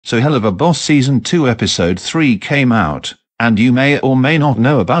So Helluva Boss Season 2 Episode 3 came out, and you may or may not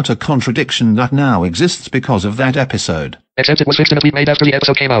know about a contradiction that now exists because of that episode. Except it was fixed in a tweet made after the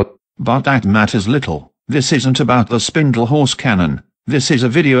episode came out. But that matters little. This isn't about the Spindle Horse Cannon. This is a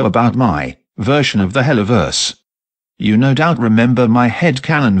video about my version of the Zellaverse. You no doubt remember my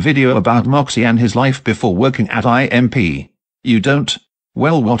headcanon video about Moxxie and his life before working at IMP. You don't?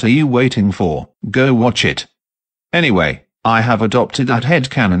 Well, what are you waiting for? Go watch it. Anyway, I have adopted that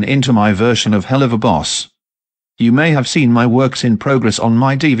headcanon into my version of Helluva Boss. You may have seen my works in progress on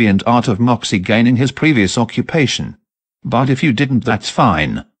my DeviantArt of Moxxie gaining his previous occupation. But if you didn't, that's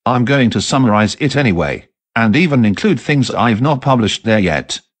fine. I'm going to summarize it anyway, and even include things I've not published there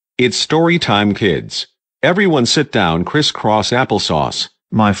yet. It's story time, kids. Everyone sit down, crisscross applesauce.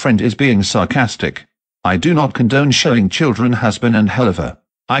 My friend is being sarcastic. I do not condone showing children Hasbin and Helluva.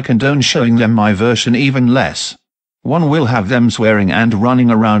 I condone showing them my version even less. One will have them swearing and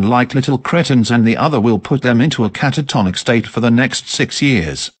running around like little cretins, and the other will put them into a catatonic state for the next 6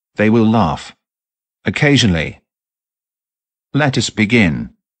 years. They will laugh occasionally. Let us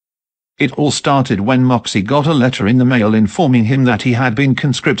begin. It all started when Moxxie got a letter in the mail informing him that he had been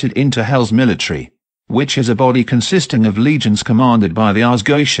conscripted into Hell's military, which is a body consisting of legions commanded by the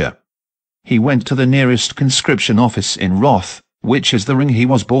Asgosha. He went to the nearest conscription office in Roth, which is the ring he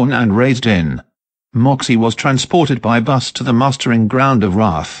was born and raised in. Moxxie was transported by bus to the mustering ground of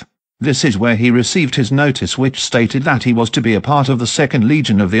Wrath. This is where he received his notice, which stated that he was to be a part of the 2nd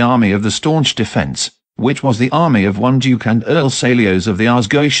Legion of the Army of the Staunch Defense, which was the army of one Duke and Earl Salios of the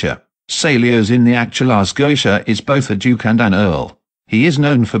Asgosha. Salios in the actual Asgosha is both a Duke and an Earl. He is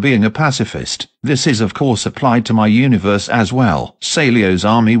known for being a pacifist. This is of course applied to my universe as well. Salios'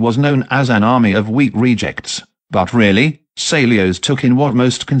 army was known as an army of weak rejects. But really, Salios took in what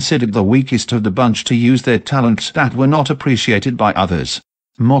most considered the weakest of the bunch to use their talents that were not appreciated by others.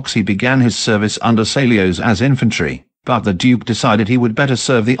 Moxxie began his service under Salios as infantry, but the Duke decided he would better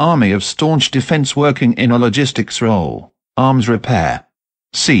serve the army of staunch defense, working in a logistics role, arms repair.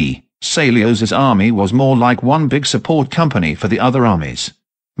 See, Salios' army was more like one big support company for the other armies.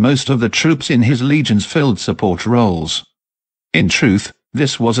 Most of the troops in his legions filled support roles. In truth,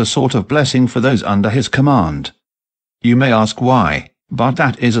 this was a sort of blessing for those under his command. You may ask why, but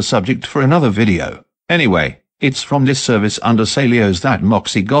that is a subject for another video. Anyway, it's from this service under Salios that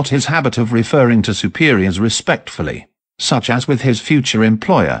Moxxie got his habit of referring to superiors respectfully, such as with his future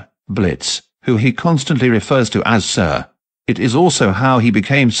employer, Blitz, who he constantly refers to as Sir. It is also how he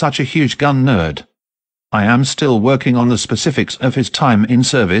became such a huge gun nerd. I am still working on the specifics of his time in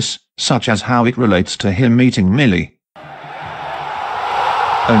service, such as how it relates to him meeting Millie.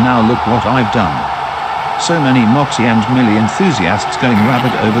 Oh, now look what I've done. So many Moxxie and Millie enthusiasts going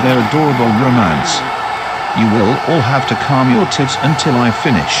rabid over their adorable romance. You will all have to calm your tits until I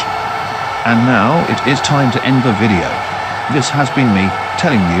finish. And now it is time to end the video. This has been me,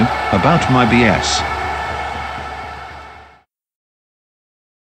 telling you about my BS.